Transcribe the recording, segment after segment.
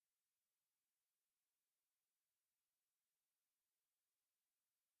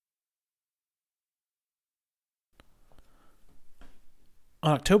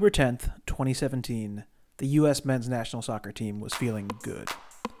On October 10th, 2017, the U.S. men's national soccer team was feeling good.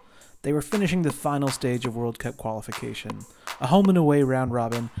 They were finishing the final stage of World Cup qualification, a home and away round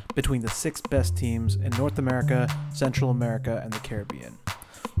robin between the six best teams in North America, Central America, and the Caribbean.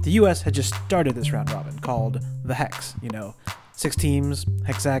 The U.S. had just started this round robin, called the Hex, 6 teams,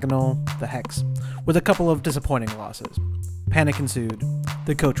 hexagonal, the Hex, with a couple of disappointing losses. Panic ensued.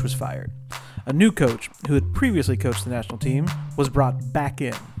 The coach was fired. A new coach, who had previously coached the national team, was brought back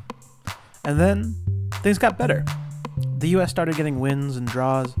in. And then, things got better. The U.S. started getting wins and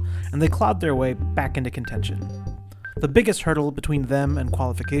draws, and they clawed their way back into contention. The biggest hurdle between them and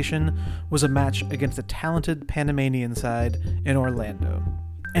qualification was a match against a talented Panamanian side in Orlando.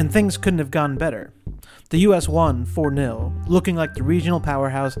 And things couldn't have gone better. The U.S. won 4-0, looking like the regional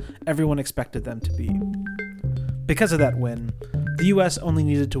powerhouse everyone expected them to be. Because of that win, the U.S. only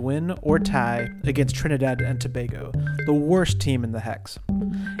needed to win or tie against Trinidad and Tobago, the worst team in the Hex.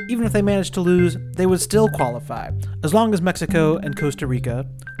 Even if they managed to lose, they would still qualify, as long as Mexico and Costa Rica,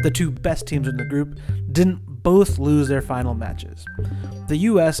 the two best teams in the group, didn't both lose their final matches. The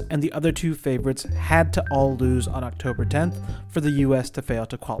U.S. and the other two favorites had to all lose on October 10th for the U.S. to fail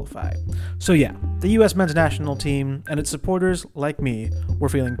to qualify. So yeah, the U.S. men's national team and its supporters, like me, were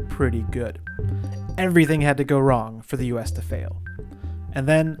feeling pretty good. Everything had to go wrong for the U.S. to fail. And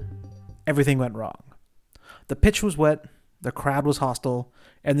then, everything went wrong. The pitch was wet, the crowd was hostile,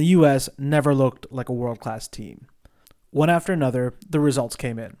 and the U.S. never looked like a world-class team. One after another, the results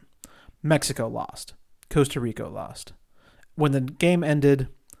came in. Mexico lost. Costa Rica lost. When the game ended,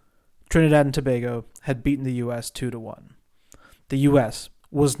 Trinidad and Tobago had beaten the U.S. 2-1. The U.S.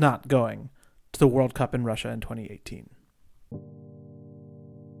 was not going to the World Cup in Russia in 2018.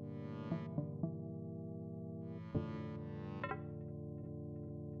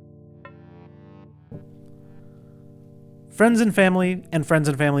 Friends and family of friends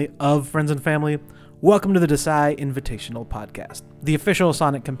and family, welcome to the Desai Invitational Podcast, the official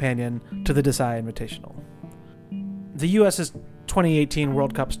Sonic companion to the Desai Invitational. The U.S.'s 2018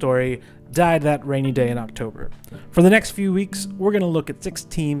 World Cup story died that rainy day in October. For the next few weeks, we're going to look at 6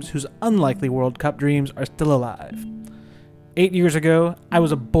 teams whose unlikely World Cup dreams are still alive. 8 years ago, I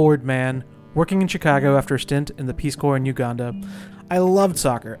was a bored man, working in Chicago after a stint in the Peace Corps in Uganda. I loved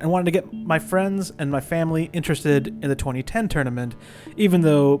soccer and wanted to get my friends and my family interested in the 2010 tournament, even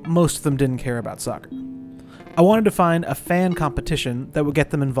though most of them didn't care about soccer. I wanted to find a fan competition that would get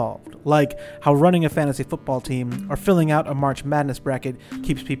them involved, like how running a fantasy football team or filling out a March Madness bracket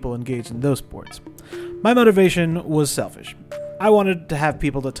keeps people engaged in those sports. My motivation was selfish. I wanted to have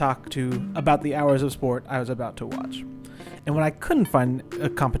people to talk to about the hours of sport I was about to watch. And when I couldn't find a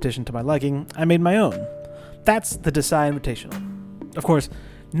competition to my liking, I made my own. That's the Desai Invitational. Of course,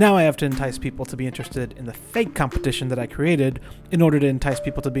 now I have to entice people to be interested in the fake competition that I created in order to entice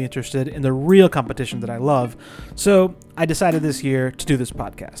people to be interested in the real competition that I love, so I decided this year to do this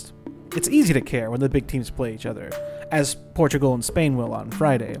podcast. It's easy to care when the big teams play each other, as Portugal and Spain will on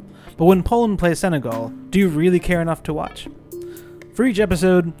Friday, but when Poland plays Senegal, do you really care enough to watch? For each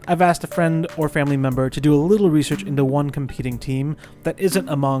episode, I've asked a friend or family member to do a little research into one competing team that isn't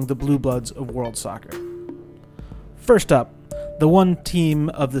among the blue bloods of world soccer. First up, the one team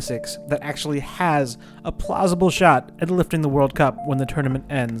of the 6 that actually has a plausible shot at lifting the World Cup when the tournament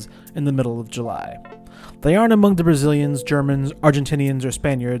ends in the middle of July. They aren't among the Brazilians, Germans, Argentinians, or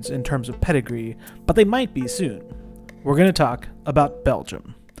Spaniards in terms of pedigree, but they might be soon. We're going to talk about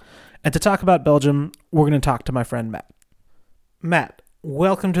Belgium. And to talk about Belgium, we're going to talk to my friend Matt. Matt,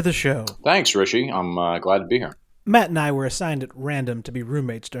 welcome to the show. Thanks, Rishi. I'm glad to be here. Matt and I were assigned at random to be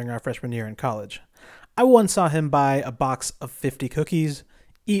roommates during our freshman year in college. I once saw him buy a box of 50 cookies,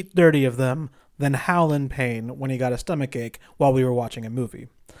 eat 30 of them, then howl in pain when he got a stomachache while we were watching a movie.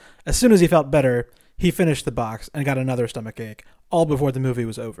 As soon as he felt better, he finished the box and got another stomachache, all before the movie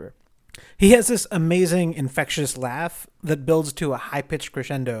was over. He has this amazing, infectious laugh that builds to a high-pitched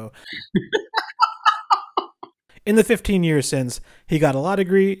crescendo. In the 15 years since, he got a law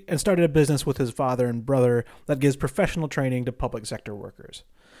degree and started a business with his father and brother that gives professional training to public sector workers.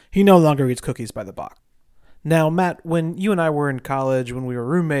 He no longer eats cookies by the box. Now, Matt, when you and I were in college, when we were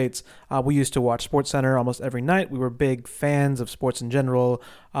roommates, we used to watch SportsCenter almost every night. We were big fans of sports in general.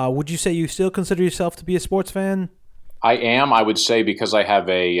 Would you say you still consider yourself to be a sports fan? I am, I would say, because I have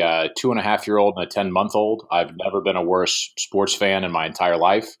a 2.5-year-old and a 10-month-old. I've never been a worse sports fan in my entire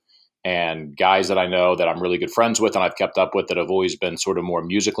life. And guys that I know that I'm really good friends with and I've kept up with that have always been sort of more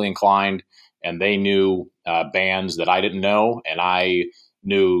musically inclined, and they knew bands that I didn't know, and I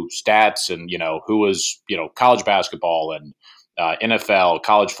knew stats and, who was, college basketball and NFL,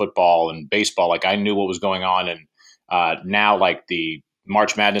 college football and baseball. Like I knew what was going on. And now like the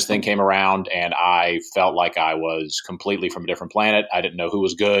March Madness thing came around, and I felt like I was completely from a different planet. I didn't know who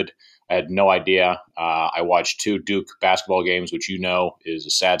was good. I had no idea. I watched 2 Duke basketball games, which is a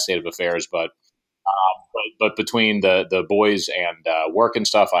sad state of affairs, but between the boys and work and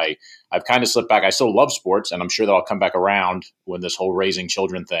stuff, I've kind of slipped back. I still love sports, and I'm sure that I'll come back around when this whole raising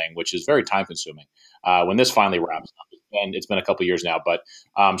children thing, which is very time consuming, when this finally wraps up. And it's been a couple of years now, but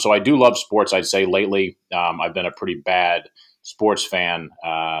so I do love sports. I'd say lately I've been a pretty bad sports fan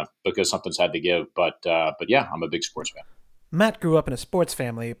because something's had to give. But yeah, I'm a big sports fan. Matt grew up in a sports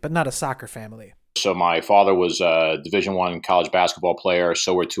family, but not a soccer family. So my father was a Division I college basketball player.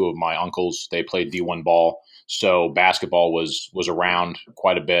 So were 2 of my uncles. They played D1 ball. So basketball was around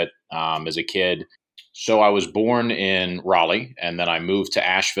quite a bit as a kid. So I was born in Raleigh, and then I moved to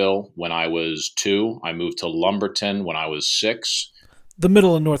Asheville when I was 2. I moved to Lumberton when I was 6. The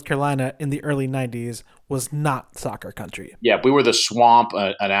middle of North Carolina in the early 90s was not soccer country. Yeah, we were the swamp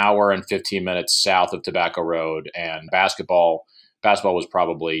an hour and 15 minutes south of Tobacco Road, and basketball was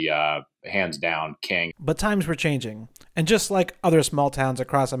probably hands down king. But times were changing, and just like other small towns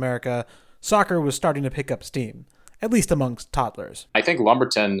across America, soccer was starting to pick up steam, at least amongst toddlers. I think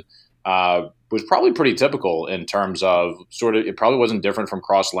Lumberton was probably pretty typical in terms of it probably wasn't different from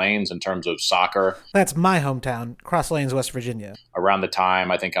Cross Lanes in terms of soccer. That's my hometown, Cross Lanes, West Virginia. Around the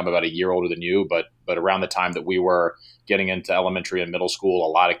time, I think I'm about a year older than you, but around the time that we were getting into elementary and middle school,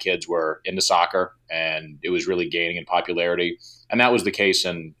 a lot of kids were into soccer, and it was really gaining in popularity. And that was the case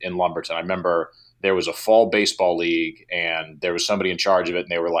in Lumberton. I remember there was a fall baseball league, and there was somebody in charge of it, and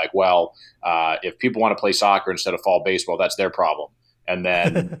they were like, well, if people want to play soccer instead of fall baseball, that's their problem. And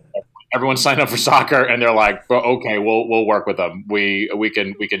then everyone signed up for soccer, and they're like, well, okay, we'll work with them. We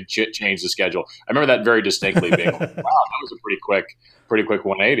can change the schedule. I remember that very distinctly being like, wow, that was a pretty quick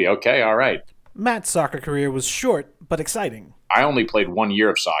 180. Okay, all right. Matt's soccer career was short but exciting. I only played 1 year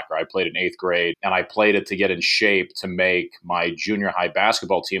of soccer. I played in 8th grade, and I played it to get in shape to make my junior high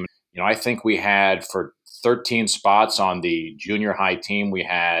basketball team. I think we had, for 13 spots on the junior high team, we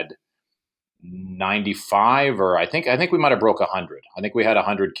had 95, or I think we might have broke 100. I think we had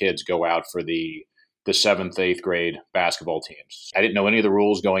 100 kids go out for the 7th, 8th grade basketball teams. I didn't know any of the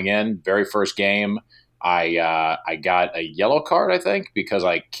rules going in. Very first game, I got a yellow card, I think, because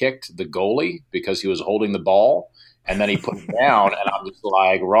I kicked the goalie because he was holding the ball, and then he put it down, and I'm just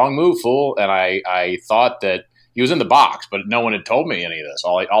like, wrong move, fool. And I thought that he was in the box, but no one had told me any of this.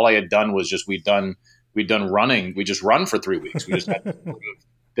 All I had done was just we'd done running. We just run for 3 weeks. We just had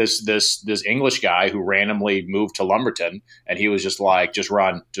this English guy who randomly moved to Lumberton, and he was just like, just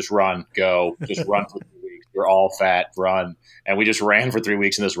run, go, just run for 3 weeks. You're all fat, run. And we just ran for 3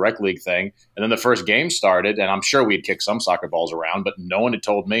 weeks in this rec league thing. And then the first game started, and I'm sure we'd kicked some soccer balls around, but no one had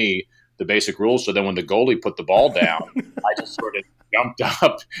told me the basic rules. So then when the goalie put the ball down, I just sort of jumped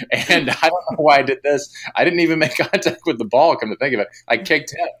up, and I don't know why I did this. I didn't even make contact with the ball, come to think of it. I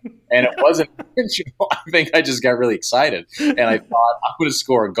kicked him, and it wasn't intentional. I think I just got really excited, and I thought I'm going to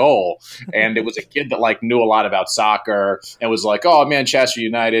score a goal. And it was a kid that knew a lot about soccer and was like, oh, Manchester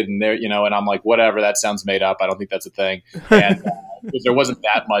United, and they're, and I'm like, whatever, that sounds made up. I don't think that's a thing. And there wasn't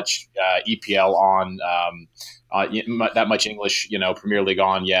that much EPL on, that much English, Premier League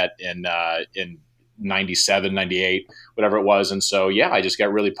on yet in 97, 98, whatever it was. And so, yeah, I just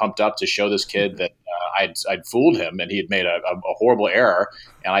got really pumped up to show this kid that I'd fooled him, and he had made a horrible error.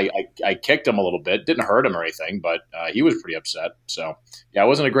 And I kicked him a little bit, didn't hurt him or anything, but he was pretty upset. So, yeah, I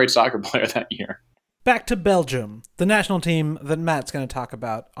wasn't a great soccer player that year. Back to Belgium, the national team that Matt's going to talk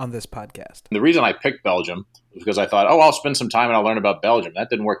about on this podcast. The reason I picked Belgium was because I thought, I'll spend some time and I'll learn about Belgium. That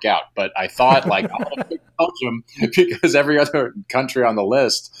didn't work out. But I thought, I'm going to pick Belgium because every other country on the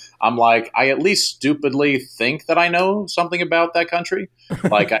list, I'm like, I at least stupidly think that I know something about that country.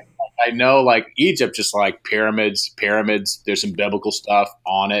 I know, Egypt, just pyramids. There's some biblical stuff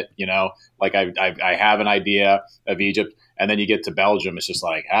on it, I have an idea of Egypt. And then you get to Belgium, it's just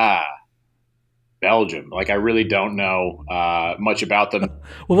Belgium. I really don't know much about them.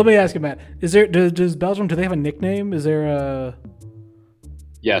 Well, let me ask you, Matt. Does Belgium, do they have a nickname? Is there a...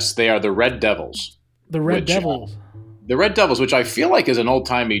 Yes, they are the Red Devils. The Red Devils. The Red Devils, which I feel like is an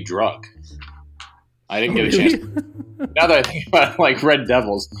old-timey drug. I didn't get a chance. Now that I think about Red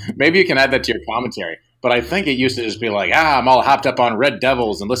Devils, maybe you can add that to your commentary. But I think it used to just be I'm all hopped up on Red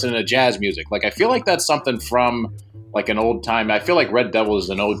Devils and listening to jazz music. I feel like that's something from an old time. I feel like Red Devil is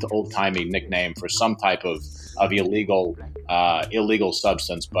an old timey nickname for some type of illegal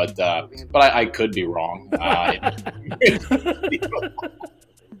substance. But I could be wrong.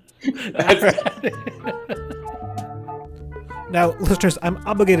 Now, listeners, I'm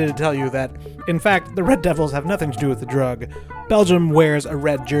obligated to tell you that, in fact, the Red Devils have nothing to do with the drug. Belgium wears a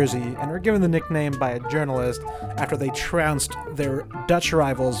red jersey and were given the nickname by a journalist after they trounced their Dutch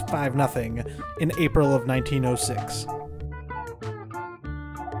rivals 5-0 in April of 1906.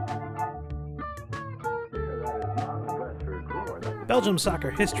 Belgium's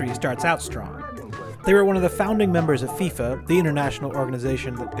soccer history starts out strong. They were one of the founding members of FIFA, the international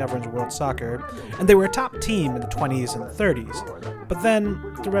organization that governs world soccer, and they were a top team in the 20s and 30s. But then,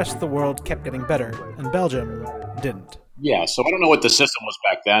 the rest of the world kept getting better, and Belgium didn't. Yeah, so I don't know what the system was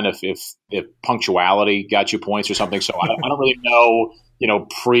back then, if punctuality got you points or something. So I don't really know,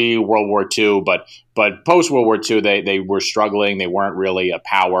 pre-World War II, but post-World War II, they were struggling. They weren't really a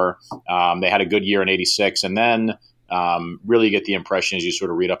power. They had a good year in '86, and then really get the impression as you sort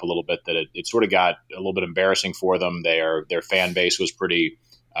of read up a little bit that it sort of got a little bit embarrassing for them. Their fan base was pretty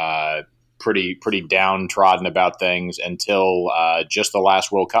downtrodden about things until just the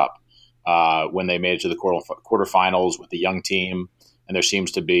last World Cup when they made it to the quarterfinals with the young team. And there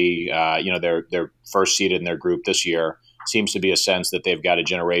seems to be, they're first seeded in their group this year. Seems to be a sense that they've got a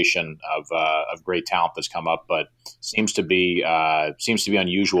generation of great talent that's come up, but seems to be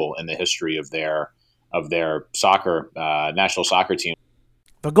unusual in the history of their soccer national soccer team.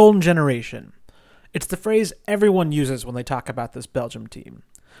 The golden generation. It's the phrase everyone uses when they talk about this Belgium team.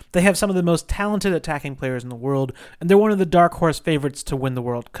 They have some of the most talented attacking players in the world, and they're one of the dark horse favorites to win the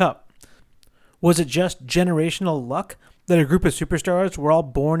World Cup. Was it just generational luck that a group of superstars were all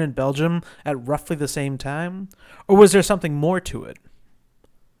born in Belgium at roughly the same time? Or was there something more to it?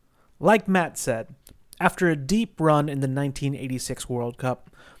 Like Matt said, after a deep run in the 1986 World Cup,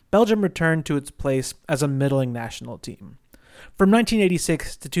 Belgium returned to its place as a middling national team. From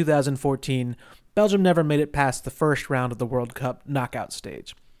 1986 to 2014, Belgium never made it past the first round of the World Cup knockout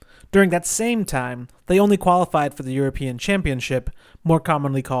stage. During that same time, they only qualified for the European Championship, more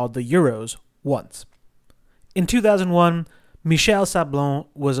commonly called the Euros, once. In 2001, Michel Sablon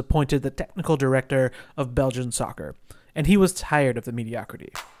was appointed the technical director of Belgian soccer, and he was tired of the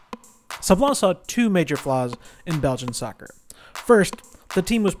mediocrity. Sablon saw two major flaws in Belgian soccer. First, the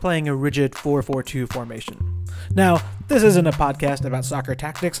team was playing a rigid 4-4-2 formation. Now, this isn't a podcast about soccer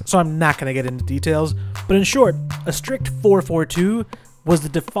tactics, so I'm not going to get into details, but in short, a strict 4-4-2 was the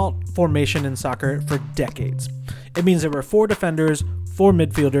default formation in soccer for decades. It means there were 4 defenders, 4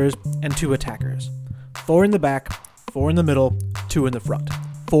 midfielders, and 2 attackers. 4 in the back, 4 in the middle, 2 in the front.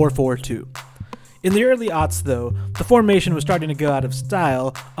 4-4-2. In the early aughts, though, the formation was starting to go out of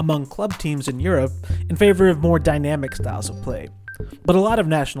style among club teams in Europe in favor of more dynamic styles of play. But a lot of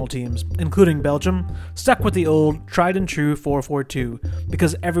national teams, including Belgium, stuck with the old, tried-and-true 4-4-2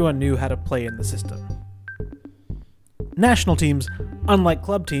 because everyone knew how to play in the system. National teams, unlike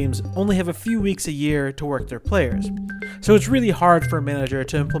club teams, only have a few weeks a year to work their players, so it's really hard for a manager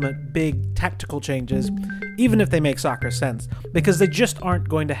to implement big tactical changes, even if they make soccer sense, because they just aren't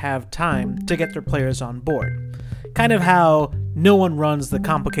going to have time to get their players on board. Kind of how no one runs the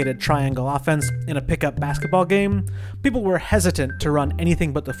complicated triangle offense in a pickup basketball game, people were hesitant to run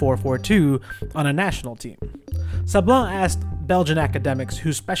anything but the 4-4-2 on a national team. Sablon asked Belgian academics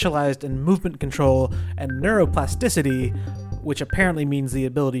who specialized in movement control and neuroplasticity, which apparently means the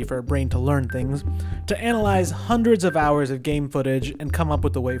ability for a brain to learn things, to analyze hundreds of hours of game footage and come up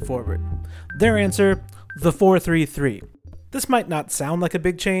with the way forward. Their answer, the 4-3-3. This might not sound like a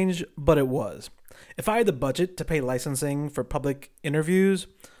big change, but it was. If I had the budget to pay licensing for public interviews,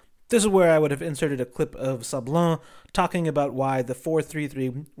 this is where I would have inserted a clip of Sablon talking about why the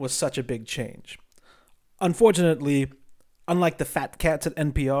 4-3-3 was such a big change. Unfortunately, unlike the fat cats at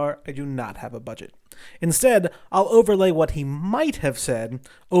NPR, I do not have a budget. Instead, I'll overlay what he might have said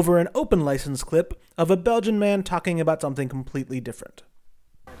over an open license clip of a Belgian man talking about something completely different.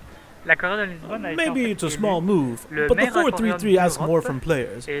 Maybe it's a small move, but the 4-3-3 asks more from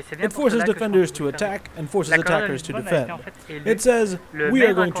players. It forces defenders to attack and forces attackers to defend. It says, we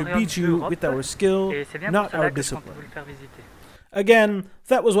are going to beat you with our skill, not our discipline. Again,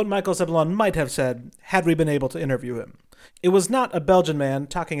 that was what Michael Sablon might have said had we been able to interview him. It was not a Belgian man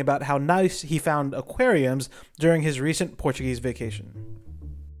talking about how nice he found aquariums during his recent Portuguese vacation.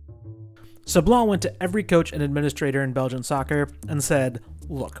 Sablon went to every coach and administrator in Belgian soccer and said,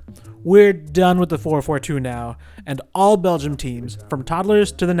 look, we're done with the 4-4-2 now, and all Belgium teams, from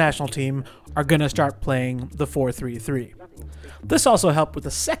toddlers to the national team, are going to start playing the 4-3-3. This also helped with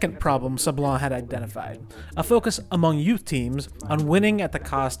the second problem Sablon had identified, a focus among youth teams on winning at the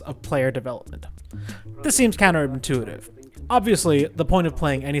cost of player development. This seems counterintuitive. Obviously, the point of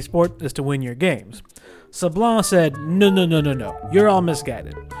playing any sport is to win your games. Sablon said, no, you're all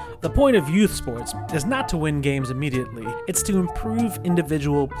misguided. The point of youth sports is not to win games immediately, it's to improve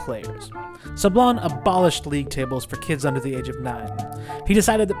individual players. Sablon abolished league tables for kids under the age of 9. He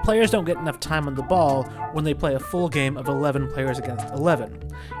decided that players don't get enough time on the ball when they play a full game of 11 players against 11.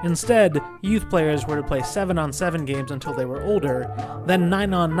 Instead, youth players were to play 7-on-7 games until they were older, then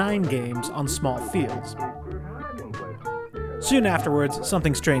 9-on-9 games on small fields. Soon afterwards,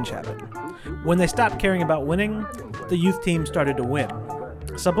 something strange happened. When they stopped caring about winning, the youth team started to win.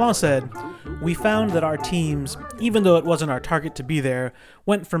 Sablon said, "We found that our teams, even though it wasn't our target to be there,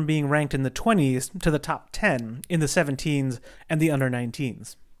 went from being ranked in the 20s to the top 10 in the 17s and the under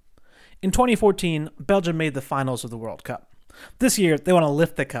 19s. In 2014, Belgium made the finals of the World Cup. This year, they want to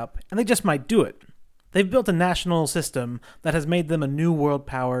lift the cup, and they just might do it. They've built a national system that has made them a new world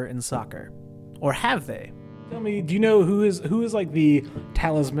power in soccer. Or have they?" Tell me, do you know who is like the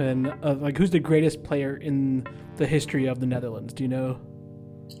talisman of, like, who's the greatest player in the history of the Netherlands? Do you know?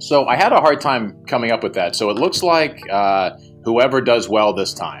 So I had a hard time coming up with that. So it looks like whoever does well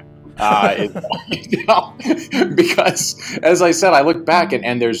this time. Because, as I said, I look back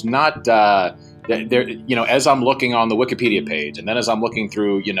and there's not there. As I'm looking on the Wikipedia page, and then as I'm looking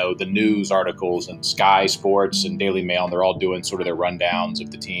through, the news articles and Sky Sports and Daily Mail, and they're all doing sort of their rundowns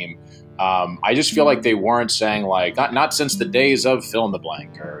of the team. I just feel like they weren't saying, like, not since the days of fill in the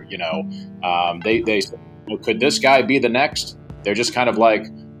blank, or they could this guy be the next? They're just kind of like,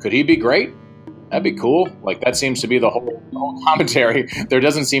 could he be great? That'd be cool. Like, that seems to be the whole commentary. There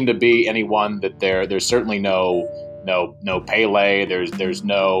doesn't seem to be anyone that there's certainly no Pele. There's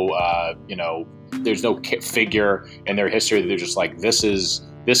no there's no figure in their history that they're just like, this is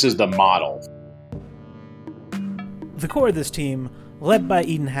the model. The core of this team, led by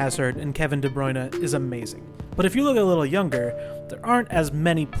Eden Hazard and Kevin De Bruyne, is amazing. But if you look a little younger, there aren't as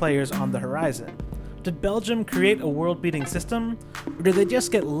many players on the horizon. Did Belgium create a world-beating system, or did they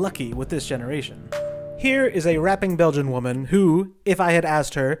just get lucky with this generation? Here is a rapping Belgian woman who, if I had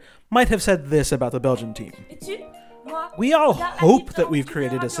asked her, might have said this about the Belgian team. "We all hope that we've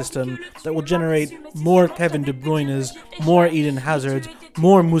created a system that will generate more Kevin De Bruyne's, more Eden Hazards,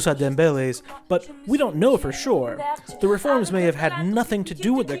 more Moussa Dembele's, but we don't know for sure. The reforms may have had nothing to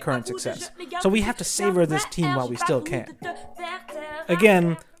do with their current success, so we have to savor this team while we still can."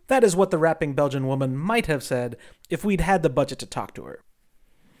 Again, that is what the rapping Belgian woman might have said if we'd had the budget to talk to her.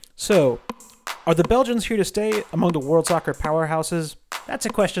 So, are the Belgians here to stay among the world soccer powerhouses? That's a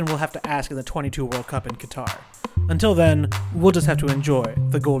question we'll have to ask in the 22 World Cup in Qatar. Until then, we'll just have to enjoy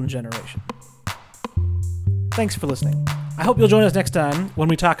the golden generation. Thanks for listening. I hope you'll join us next time when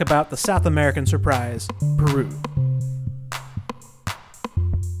we talk about the South American surprise, Peru.